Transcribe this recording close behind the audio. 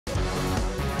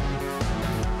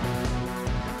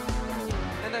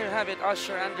have it.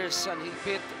 Usher, Anderson,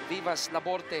 Higpit, Vivas,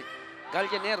 Laborte,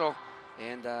 Gallinero,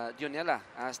 and Dionela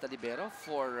as the libero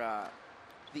for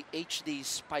the HD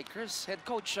Spikers. Head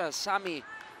coach Sammy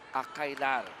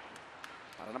Akailar.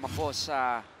 Para naman po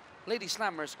sa Lady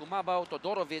Slammers, Kumabaw,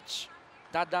 Todorovic,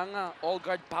 Dadang,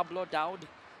 Olgard, Pablo, Dowd,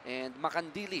 and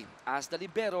Macandili as the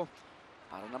libero.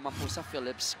 Para naman po sa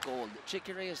Philips Gold.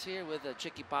 Chicky Reyes here with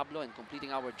Chicky Pablo, and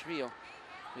completing our trio,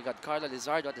 we got Carla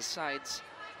Lizardo at the sides.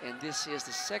 And this is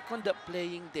the second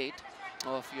playing date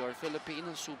of your Philippine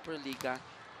SuperLiga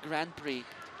Grand Prix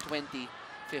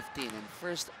 2015. And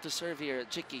first to serve here,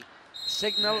 Chicky.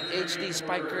 Cignal HD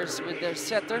Spikers with their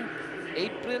setter,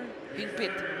 April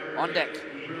Hingpit, on deck.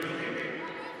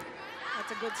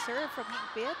 That's a good serve from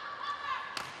Hingpit.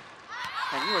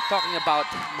 And you were talking about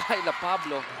Myla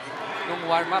Pablo nung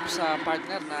warm-up sa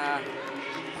partner na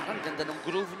parang ganda ng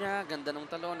groove niya, ganda ng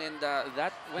talon, and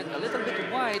that went a little bit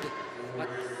wide. But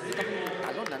kita mo yung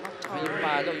talon, ano? Tsaka yung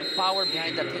palo, yung power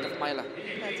behind that hit of Myla.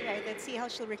 That's right. Let's see how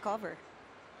she'll recover.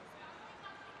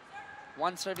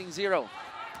 1 serving 0.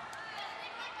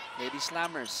 Lady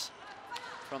Slammers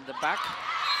from the back.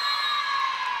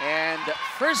 And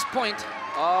first point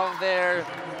of their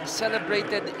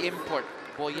celebrated import,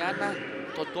 Boyana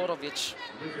Todorovic,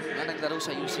 na naglaro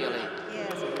sa UCLA.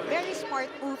 Yes, very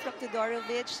smart move from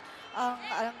Todorovic.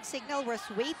 Cignal was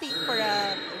waiting for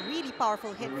a really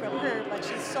powerful hit from her, but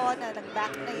she saw na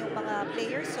nag-back na yung mga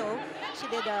players, so she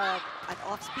did an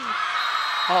off-speed.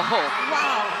 Oh,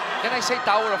 wow! Can I say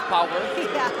Tower of Power?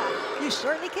 Yeah, you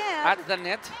surely can. At the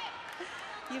net.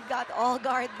 You've got all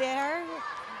guard there.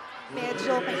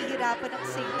 Medyo mahihirapan ng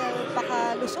Cignal,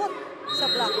 baka lusot sa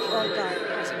block ni all guard.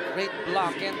 It's a great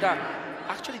block, and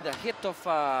actually the hit of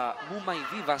Mumay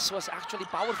Vivas was actually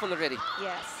powerful already.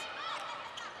 Yes.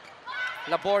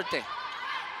 Laborte,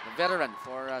 the veteran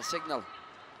for Cignal.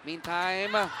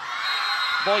 Meantime,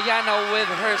 Boyana with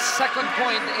her second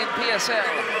point in PSL.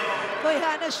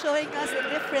 Boyana showing us the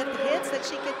different hits that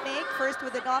she can make, first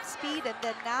with an off-speed, and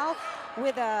then now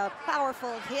with a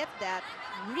powerful hit that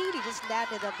really just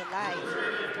landed on the line.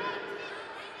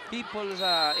 People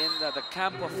in the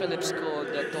camp of Philips Gold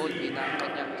told me na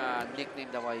kanyang nickname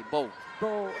daw ay Bo.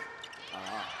 Bo.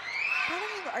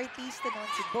 Parang yung artista noon,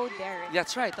 si Bo Derek.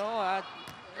 That's right. Oh,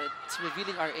 it's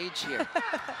revealing our age here.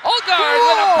 Olgard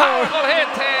with a powerful hit,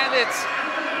 and it's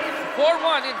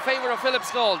 4-1 in favor of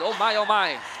Philips Gold. Oh my, oh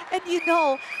my. And you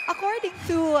know, according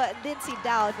to Lindsay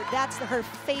Dowd, that's her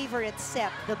favorite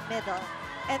set, the middle.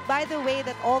 And by the way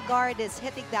that all guard is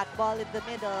hitting that ball in the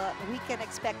middle, we can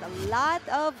expect a lot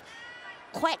of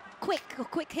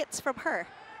quick hits from her.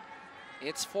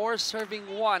 It's 4 serving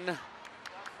 1.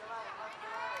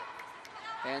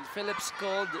 And Philips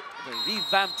Gold, the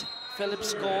revamped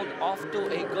Philips Gold, off to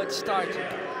a good start.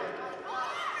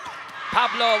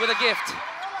 Pablo with a gift.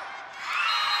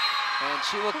 And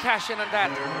she will cash in on that.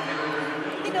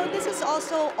 You know, this is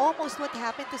also almost what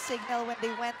happened to Cignal when they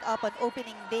went up on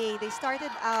opening day. They started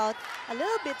out a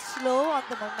little bit slow on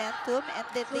the momentum, and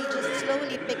then they just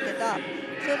slowly picked it up.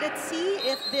 So let's see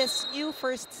if this new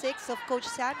first 6 of Coach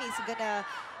Sammy is gonna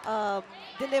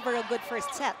deliver a good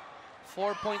first set.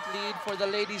 4-point lead for the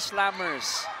Lady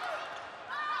Slammers.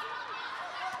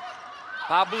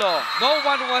 Pablo, no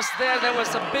one was there. There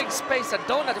was a big space, a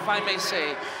donut, if I may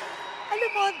say.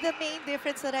 Alam mo, the main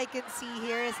difference that I can see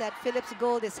here is that Philips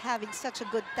Gold is having such a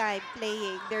good time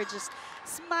playing. They're just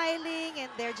smiling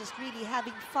and they're just really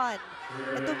having fun.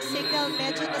 Itong Cignal,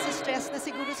 medyo nasa-stress na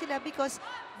siguro sila because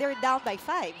they're down by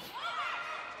 5.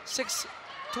 6-1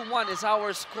 is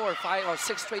our score. 5 or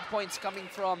 6 straight points coming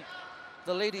from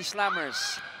the Lady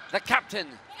Slammers. The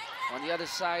captain on the other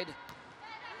side.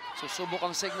 Susubok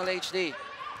ang Cignal HD.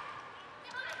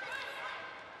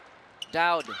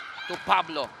 Dowd to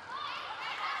Pablo.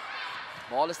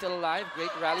 Ball is still alive. Great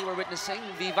rally we're witnessing.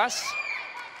 Vivas.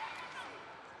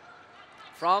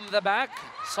 From the back.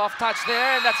 Soft touch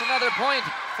there. And that's another point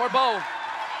for Bo.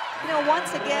 You know,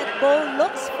 once again, Bo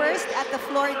looks first at the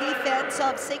floor defense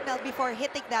of Cignal before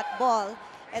hitting that ball.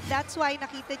 And that's why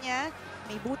nakita niya,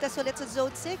 may butas ulit sa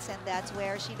zone 6, and that's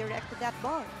where she directed that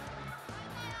ball.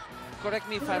 Correct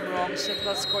me if I'm wrong.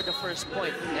 Cignal scored the first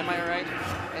point. Am I right?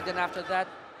 And then after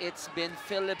that, it's been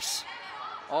Philips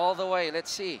all the way.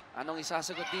 Let's see. Anong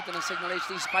isasagot dito ng Cignal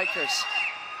HD Spikers?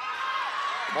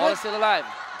 Ball is still alive.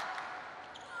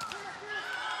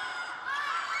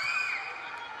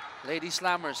 Lady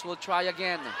Slammers will try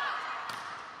again.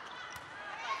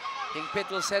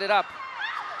 Hingpit will set it up.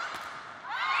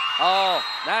 Oh,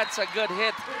 that's a good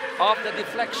hit off the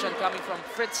deflection coming from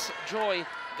Fritz Joy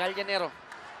Gallinero.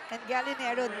 And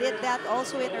Gallinero did that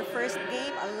also in her first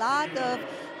game. A lot of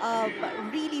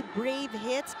really brave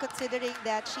hits considering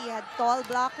that she had tall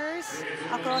blockers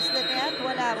across the net.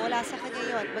 Wala sa kanya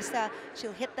yun. Basta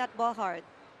she'll hit that ball hard.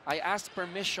 I asked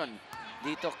permission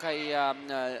dito kay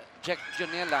Jack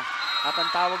Jonella at ang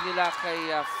tawag nila kay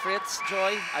Fritz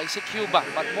Joy ay si Cuba.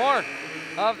 But more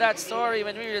of that story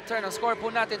when we return. Ang score po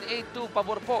natin 8-2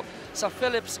 pabor po sa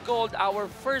Philips Gold. Our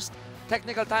first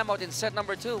technical timeout in set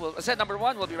number 2. Set number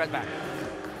 1, we'll be right back.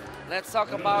 Let's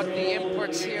talk about the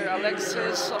imports here.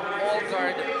 Alexis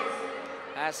Olgard.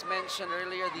 As mentioned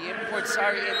earlier, the imports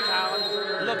are in town.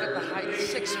 Look at the height,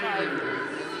 6'5",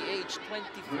 and the age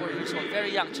 24 years old.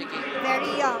 Very young, Chicky.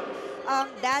 Very young.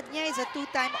 Dad niya is a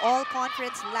two-time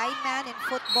all-conference lineman in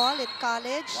football in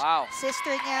college. Wow.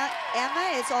 Sister niya,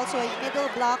 Emma, is also a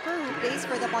middle blocker who plays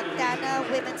for the Montana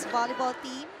women's volleyball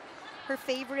team. Her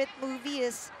favorite movie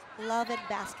is Love and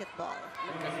Basketball.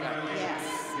 Look at that. Yes.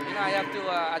 You know, I have to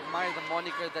admire the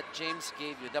moniker that James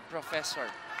gave you, the professor.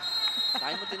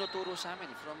 Tayo mo tinuturo sa amin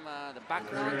from the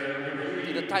background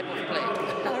to the type of play.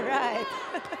 All right.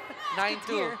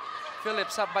 9-2.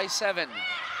 Philips up by 7.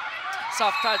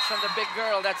 Soft touch from the big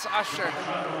girl, that's Usher.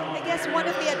 I guess one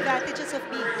of the advantages of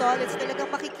being tall is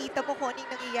talagang makikita mo kung anong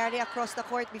nangyayari across the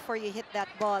court before you hit that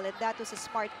ball. And that was a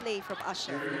smart play from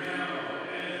Usher.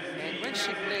 And when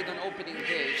she played on opening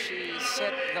day, she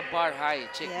set the bar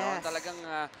high, Chick. Yes. No? Talagang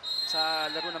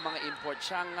sa laro ng mga import,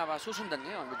 siyang susundan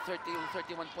ngayon with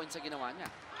 31 points na ginawa niya.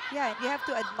 Yeah, and you have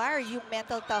to admire yung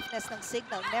mental toughness ng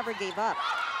Cignal. Never gave up.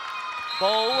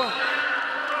 Bo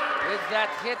with that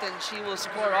hit, and she will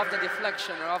score off the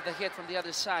deflection or off the hit from the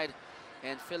other side.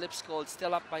 And Philips Gold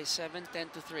still up by 7,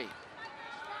 10-3.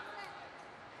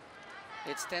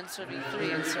 It's 10 serving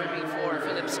 3 and serving for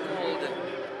Philips Gold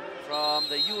from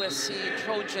the USC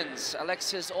Trojans,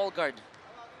 Alexis Olgard.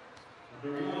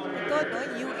 Ito, no,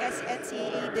 US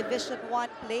NCAA Division 1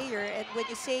 player. And when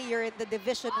you say you're in the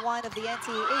Division 1 of the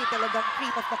NCAA, talagang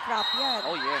cream of the crop yan.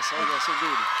 Oh yes,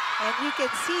 indeed. And you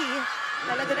can see,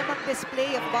 talaga namang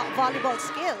display of volleyball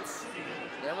skills.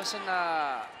 There was an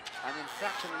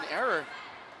infraction, an error.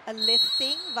 A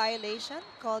lifting violation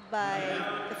called by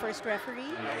the first referee.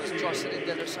 That was Jocelyn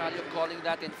De Rosario calling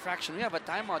that infraction. We have a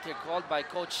timeout here called by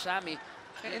Coach Sammy.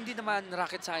 And hindi naman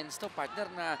rocket science to, partner,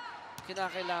 na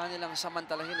kinakailangan nilang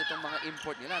samantalahin itong mga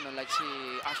import nila, no? Like si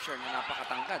Usher na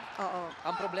napakatangkad. Oo.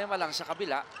 Ang problema lang sa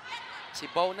kabila, si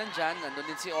Bo nandyan, nandun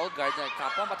din si Olgard, na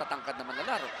kapwa matatangkad naman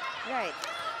na laro. Right.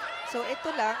 So ito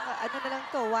lang, ano na lang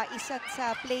to, waisan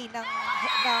sa play ng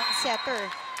setter.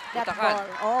 That Takan. ball.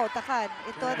 Oh, Takan.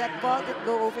 Ito, that ball did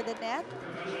go over the net.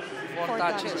 4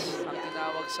 touches ang Yeah.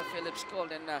 tinawag sa Philips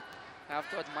Gold. And I have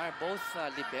to admire both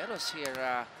liberos here,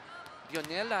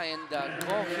 Bionella and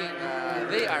Gohing.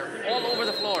 They are all over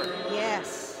the floor.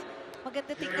 Yes.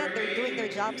 Maganda tingnan. They're doing their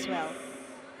jobs well.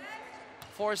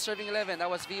 4 serving 11.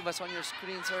 That was Vivas on your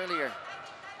screens earlier.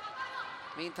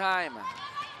 Meantime,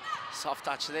 soft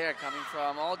touch there coming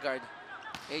from Olgard.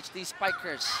 HD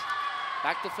Spikers.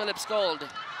 Back to Philips Gold.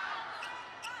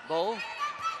 Bo,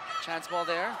 chance ball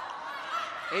there.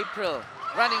 April,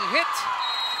 running hit.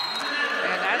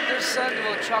 And Anderson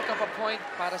will chalk up a point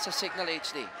para sa Cignal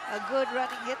HD. A good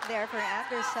running hit there for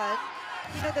Anderson.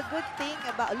 You know, the good thing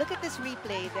about, look at this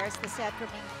replay. There's the set from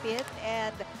Ingpin.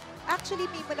 And actually,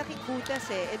 may malaking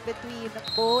butas in between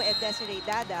Bo and Desiree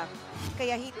Dadang.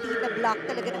 Kaya hindi na-block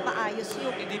talaga ng maayos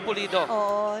yung... Hindi pulido.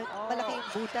 Oo, malaking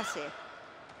butas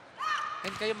And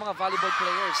kayo mga volleyball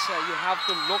players, you have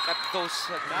to look at those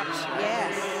gaps. Right?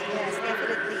 Yes,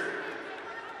 definitely.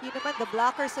 You naman, the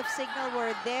blockers of Cignal were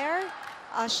there.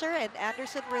 Usher and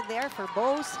Anderson were there for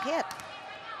Bo's hit.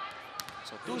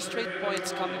 So 2 straight points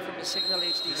coming from the Cignal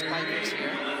HD Spikers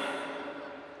here.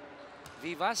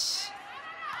 Vivas.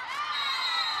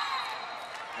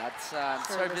 That's a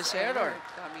service error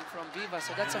coming from Vivas.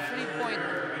 So that's a free point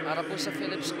para po sa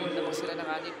Philips Gold na sila ng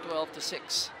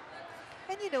 12-6.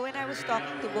 And you know, when I was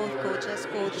talking to both coaches,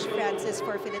 Coach Francis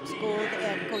for Philips Gold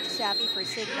and Coach Sammy for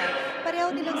Cignal,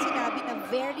 pareho nilang sinabi na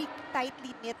very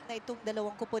tightly knit na itong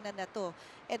dalawang kupunan na to.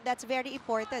 And that's very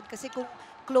important kasi kung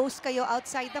close kayo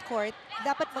outside the court,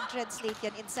 dapat mag-translate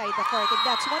yan inside the court. And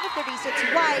that's one of the reasons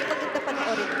why maganda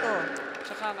panoorin to.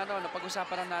 Tsaka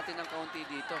napag-usapan na natin ng kaunti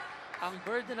dito. Ang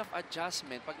burden of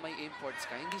adjustment pag may imports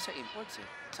ka, hindi sa imports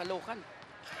sa local.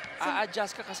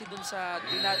 A-adjust ka kasi dun sa,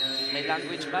 may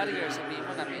language barrier, sabihin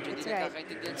mo na medyo hindi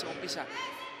nagkakaintindihan sa umpisa.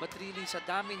 But really, sa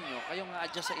dami nyo, kayo nga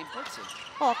adjust sa imports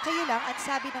Oh, kayo lang, ang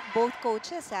sabi ng both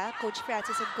coaches, Coach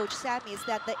Francis and Coach Sammy, is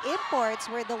that the imports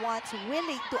were the ones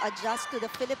willing to adjust to the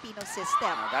Filipino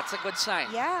system. Oh, that's a good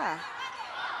sign. Yeah.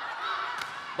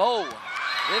 Bo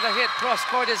with a hit, cross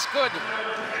court is good.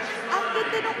 Ang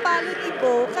ganda ng palo ni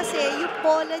Bo kasi yung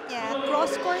bola niya,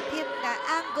 cross-court hit na,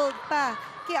 angled pa.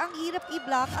 Kaya ang hirap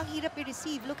i-block, ang hirap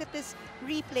i-receive. Look at this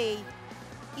replay.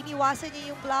 Iniwasan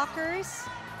niya yung blockers.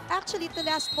 Actually, the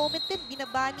last moment din,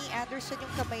 binaba ni Anderson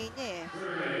yung kamay niya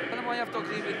eh. Alam mo, I have to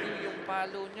agree with you, yung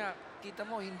palo niya, kita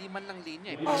mo, hindi man lang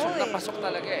linya eh. Oo Pasok na eh. pasok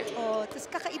talaga eh. Oh, tapos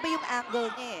kakaiba yung angle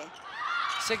niya eh.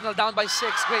 Cignal down by 6.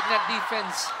 Great net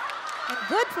defense. And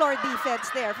good floor defense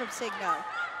there from Cignal.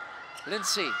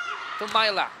 Lindsay to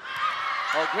Myla.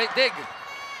 Oh, great dig.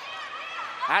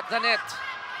 At the net.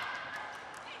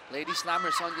 Lady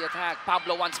Slammers on the attack.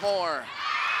 Pablo once more.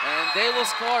 And they will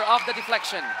score off the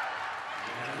deflection.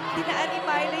 Dinaan ni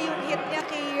Myla yung hit niya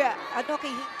kay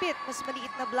Higpit. Mas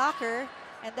maliit na blocker.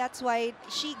 And that's why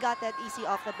she got that easy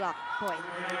off the block point.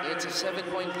 It's a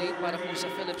 7-point lead para po sa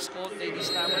Philips Gold. Lady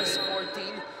Slammers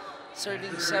 14,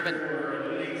 serving 7.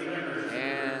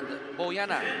 And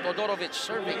Bojana Todorovic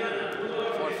serving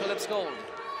for Philips Gold.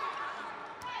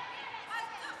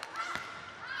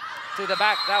 To the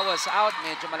back, that was out.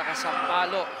 Medyo malakas ang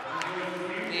palo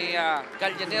ni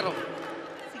Gallinero.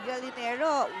 Si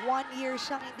Gallinero, 1 year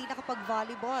siyang hindi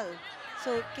nakapag-volleyball.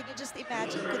 So, can you just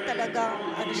imagine kung talagang,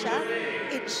 ano siya,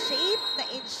 in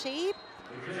shape?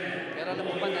 Pero alam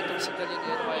mo ba na itong si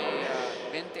Gallinero ay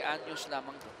 20 anyos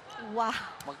lamang to. Wow.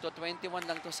 Magto-21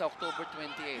 lang to sa October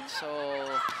 28. So,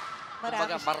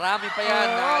 Marami, marami pa yan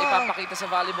na ipapakita sa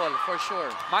volleyball, for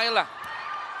sure. Myla.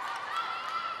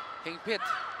 Hingpit.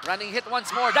 Running hit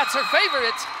once more. That's her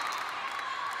favorite.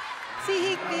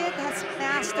 Si Higpit has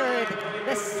mastered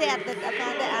the set that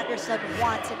Amanda Anderson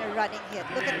wants in a running hit.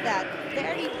 Look at that.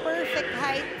 Very perfect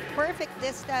height, perfect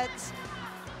distance.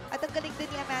 At ang galing din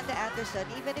ni Amanda Anderson,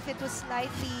 even if it was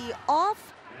slightly off,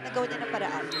 nagawa niya ng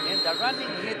paraan. And the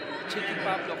running hit, Chicky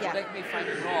Pablo, Yeah. correct me if I'm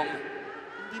wrong,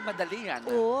 hindi madali yan.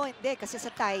 Oo, hindi. Kasi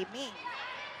sa timing.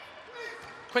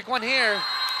 Quick one here,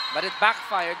 but it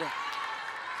backfired.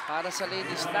 Para sa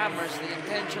Lady Slammers, the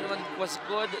intention was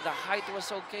good, the height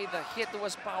was okay, the hit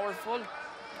was powerful,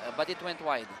 but it went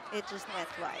wide. It just went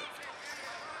wide.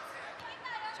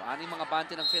 So, aning mga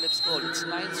bante ng Philips Gold. It's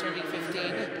 9 serving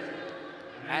 15.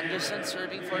 Anderson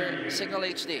serving for Cignal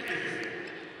HD.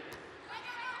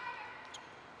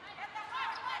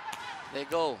 They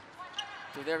go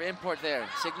to their import there.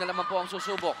 Cignal naman po ang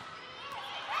susubok.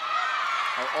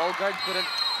 Olgard couldn't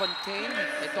contain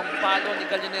itong palo ni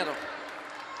Gallinero.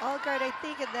 Olgard, I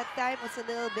think at that time was a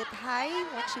little bit high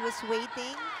when she was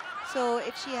waiting. So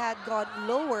if she had gone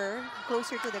lower,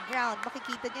 closer to the ground,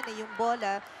 makikita niya na yung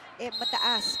bola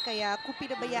mataas. Kaya kung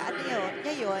pinabayaan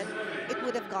niya yun, it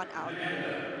would have gone out.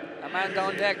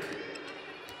 Amanda on deck.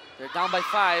 They're down by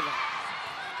 5.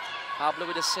 Pablo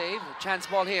with a save. Chance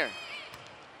ball here.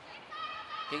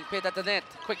 Hingpit at the net.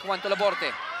 Quick one to Laborte.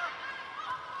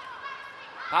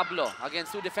 Pablo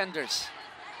against 2 defenders.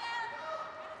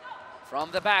 From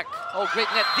the back. Oh,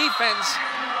 great net defense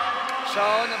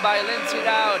shown by Lindsay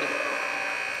Dowd.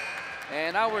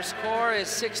 And our score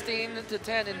is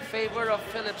 16-10 in favor of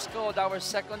Philips Gold. Our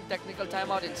second technical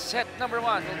timeout in set number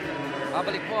 1.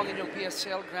 Babalik po ang inyong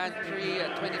PSL Grand Prix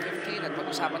 2015 at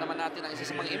pag-usapan naman natin ang isa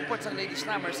sa mga imports ng Lady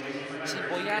Slammers, si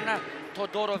Bojana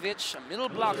Todorovic,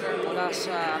 middle blocker mula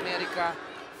sa Amerika.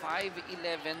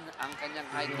 5'11" ang kanyang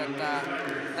height at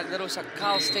naglaro sa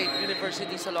Cal State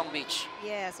University sa Long Beach.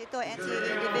 Yes, ito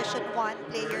NCAA Division 1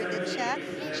 player din siya.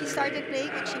 She started playing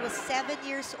when she was 7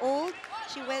 years old.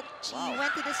 She went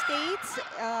to the States,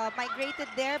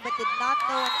 migrated there but did not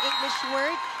know an English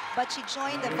word. But she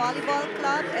joined the volleyball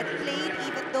club and played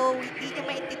even though hindi niya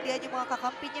maintindihan yung mga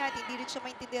kakampi niya at hindi rin siya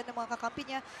maintindihan ng mga kakampi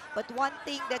niya. But one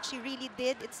thing that she really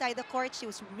did inside the court, she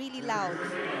was really loud.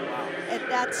 And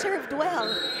that served well.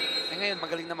 Eh ngayon,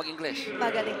 magaling na mag-English.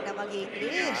 Magaling na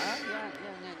mag-English. Yan.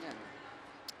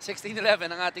 16-11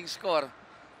 ang ating score.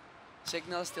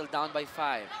 Cignal still down by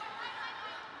 5.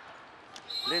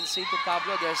 Lindsay to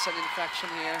Pablo. There's an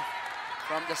infraction here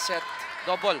from the set.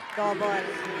 Double.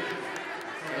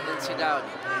 And Lindsay Dowd.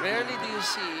 Rarely do you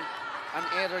see an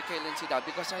error kay Lindsay Dowd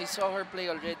because I saw her play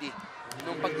already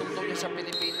nung pagtungtong niya sa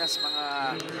Pilipinas mga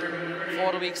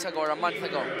 4 weeks ago or a month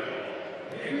ago.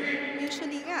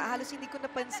 Usually nga, halos hindi ko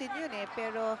napansin yun eh.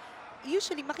 Pero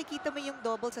usually makikita mo yung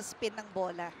double sa spin ng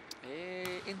bola.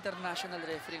 Eh, international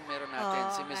refereeing meron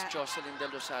natin, si Miss Jocelyn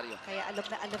Del Rosario. Kaya alam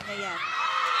na yan.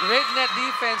 Great net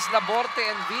defense, Laborte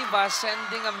and Viva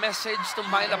sending a message to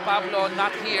Myla Pablo,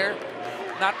 not here.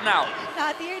 Not now.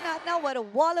 Not here, not now. What a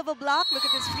wall of a block. Look at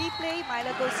this replay.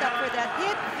 Myla goes up for that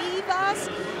hit.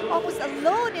 Vivas almost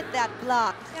alone in that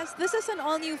block. Yes, this is an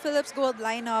all-new Philips Gold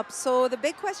lineup. So the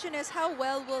big question is how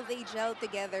well will they gel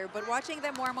together? But watching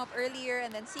them warm up earlier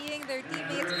and then seeing their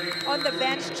teammates on the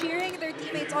bench, cheering their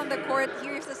teammates on the court,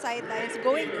 here's the sidelines,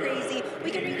 going crazy.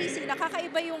 We can really see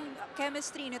nakakaiba yung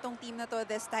chemistry nitong team na to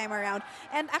this time around.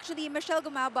 And actually, Michelle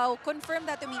Gumabaw confirmed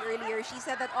that to me earlier. She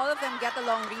said that all of them get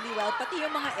along really well, pati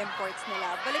yung mga imports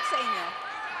nila. Balik sa inyo.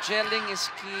 Gelling is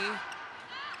key.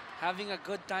 Having a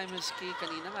good time is key.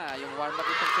 Kanina nga, yung warm-up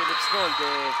itong Philips Gold,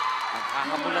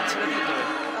 nagkakabulan sila dito.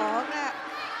 Oo nga.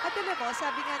 At alam mo,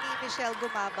 sabi nga ni Michelle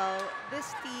Gumabaw,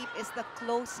 this team is the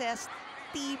closest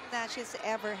team na she's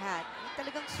ever had.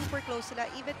 Talagang super close sila,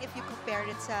 even if you compare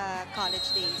it sa college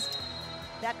days.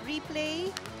 That replay,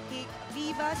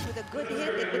 Vivas with a good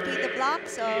hit in between the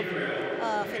blocks of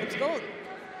Philips Gold.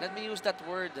 Let me use that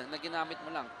word na ginamit mo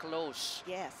lang, close.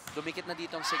 Yes. Dumikit na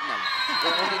dito ang signal.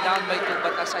 They're only down by 2,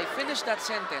 but as I finish that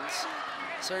sentence,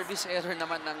 service error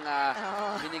naman ng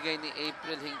binigay ni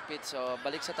April Hingpit. So,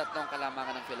 balik sa tatlong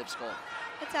kalamangan ng Philips Gold.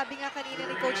 At sabi nga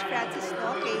kanina ni Coach Francis,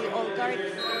 no, kay Olgard,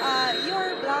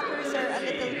 your blockers are a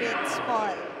little bit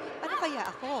small. Ano kaya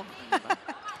ako?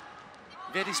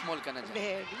 Very small ka na dyan.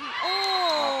 Very.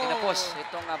 Oh! Kinapos,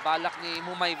 itong balak ni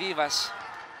Mumay Vivas,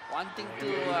 wanting to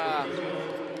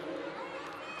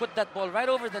put that ball right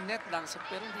over the net lang,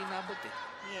 pero hindi nabot eh.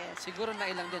 Yes. Siguro na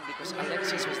ilang din because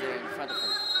Alexis was there in front of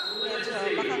her. Medyo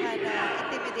baka nga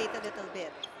na-intimidate a little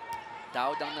bit.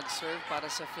 Dowd ang nag-serve para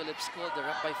sa Philips Gold. They're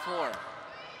up by 4.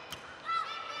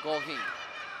 Gohing.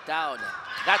 Dowd.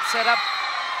 That setup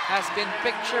has been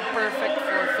picture perfect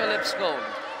for Philips Gold.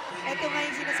 Ito nga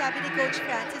yung sinasabi ni Coach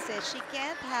Francis, she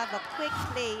can't have a quick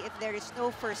play if there is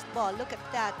no first ball. Look at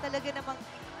that. Talaga namang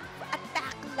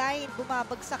attack line.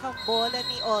 Bumabagsak ang bola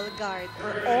ni Olgard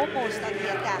or almost on the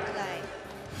attack line.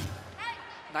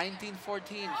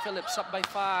 19-14. Philips up by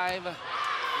 5.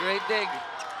 Great dig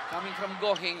coming from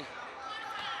Gohing.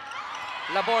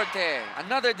 Laborte.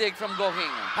 Another dig from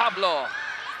Gohing. Pablo.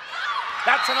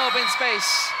 That's an open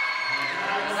space.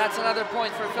 And that's another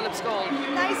point for Philips Gold.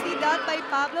 Nicely done by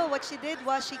Pablo. What she did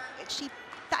was she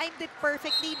timed it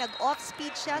perfectly.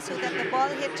 Nag-off-speed siya so that the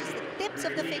ball hit just the tips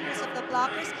of the fingers of the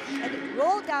blockers and it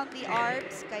rolled down the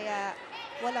arms. Kaya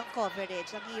walang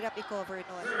coverage. Ang hirap i-cover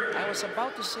nun. I was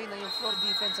about to say na yung floor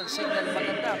defense ang Cignal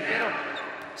maganda. Pero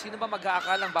sino ba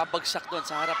mag-aakalang babagsak doon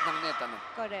sa harap ng net? Ano?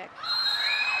 Correct.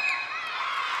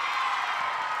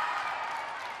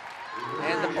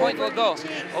 And the point will go.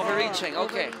 Overreaching.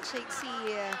 Okay. Overreaching si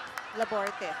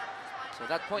Laborte. So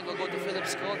that point will go to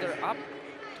Philips Gold. They're up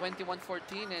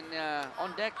 21-14 and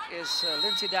on deck is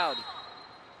Lindsay Dowd.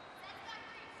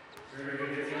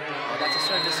 Oh, that's a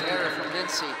service error from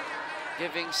Lindsay,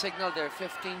 giving Cignal their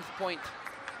 15th point.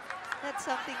 That's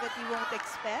something that you won't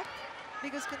expect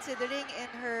because considering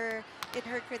in her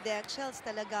credentials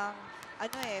talagang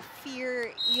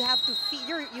fear, you have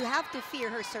to fear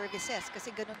her services kasi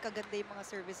ganun kaganda yung mga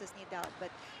services ni Dowd. But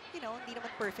you know, hindi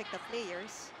naman perfect na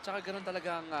players. Tsaka ganun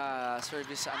talagang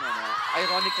service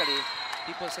ironically,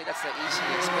 people say that's the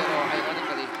easiest, pero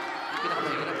ironically, yung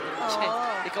pinakamahirap. Kasi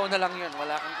ikaw na lang yun,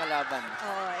 wala kang kalaban.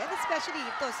 And especially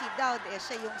ito, si Dowd,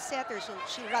 siya yung setter, so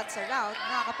she runs around,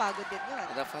 nakakapagod din yun.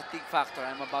 The fatigue factor,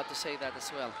 I'm about to say that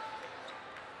as well.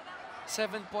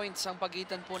 7 points ang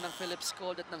pagitan po ng Philips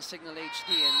Gold at ng Cignal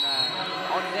HD and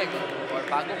on deck or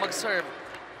bago mag-serve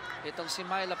itong si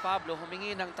Myla Pablo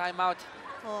humingi ng timeout.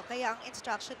 Kaya ang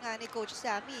instruction nga ni Coach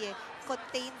Sammy,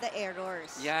 contain the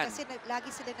errors. Yan. Kasi lagi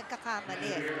sila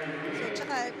nagkakamali. So,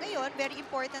 tsaka ngayon, very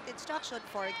important instruction,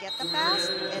 forget the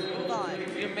past and move on.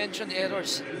 You mentioned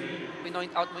errors.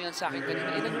 Pinoint out mo yan sa akin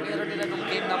kanina. Ilan yung error nila nung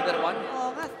game number 1?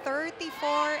 Oo nga,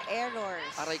 34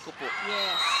 errors. Aray ko po.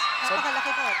 Yes. So,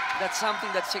 napakalaki nun. That's something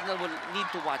that Cignal will need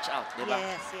to watch out, di ba?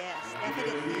 Yes,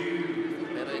 definitely.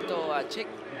 Pero ito, Chick,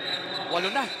 8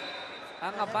 na.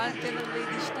 Ang abante ng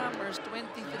Lady Stammers,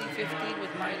 23-15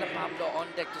 with Myla Pablo on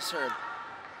deck to serve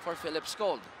for Philips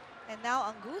Gold. And now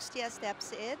Angustia steps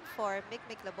in for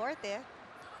Mick Laborte.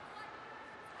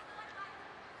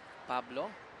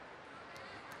 Pablo.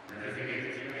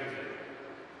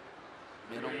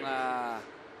 Merong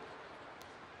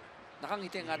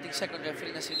nakangiti ang ating second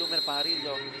referee na si Lumer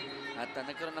Pajarillo at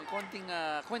nagkaroon ng konting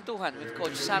kwentuhan with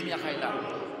Coach Sammy Akayla.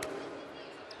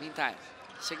 Meantime,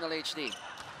 Cignal HD.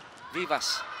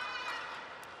 Vivas.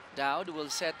 Dowd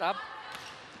will set up.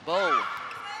 Bow.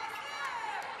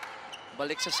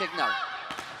 Balik sa Cignal.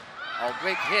 Oh,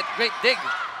 great hit, great dig.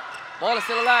 Ball is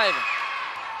still alive.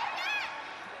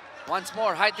 Once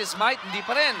more, height is might, hindi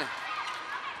pa rin.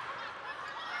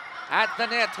 At the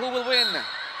net, who will win?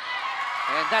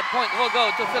 And that point will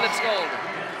go to Philips Gold.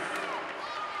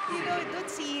 You know, dun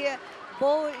si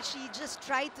Bo, she just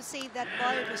tried to save that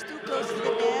ball. It was too close to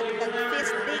the net.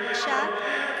 Nag-fist dig siya.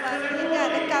 But yun nga,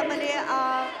 nagkamali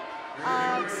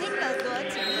ang Cignal doon,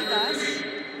 si Vivas,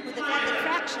 with the net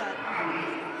infraction.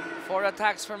 4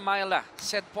 attacks from Myla.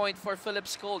 Set point for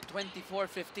Philips Gold.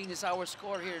 24-15 is our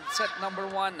score here in set number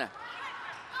 1.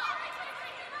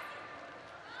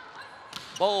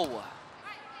 Bo.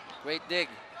 Great dig.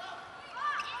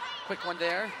 Quick one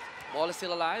there. Ball is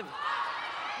still alive.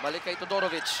 Balik kay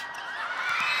Todorovic.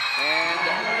 And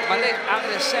mali ang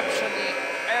reception ni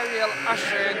Ariel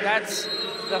Usher. That's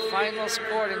the final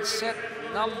score in set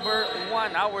number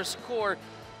 1. Our score,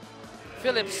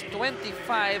 Philips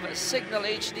 25, Cignal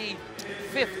HD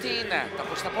 15.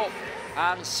 Tapos na po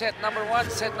ang set number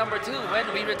 1, set number 2 when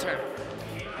we return.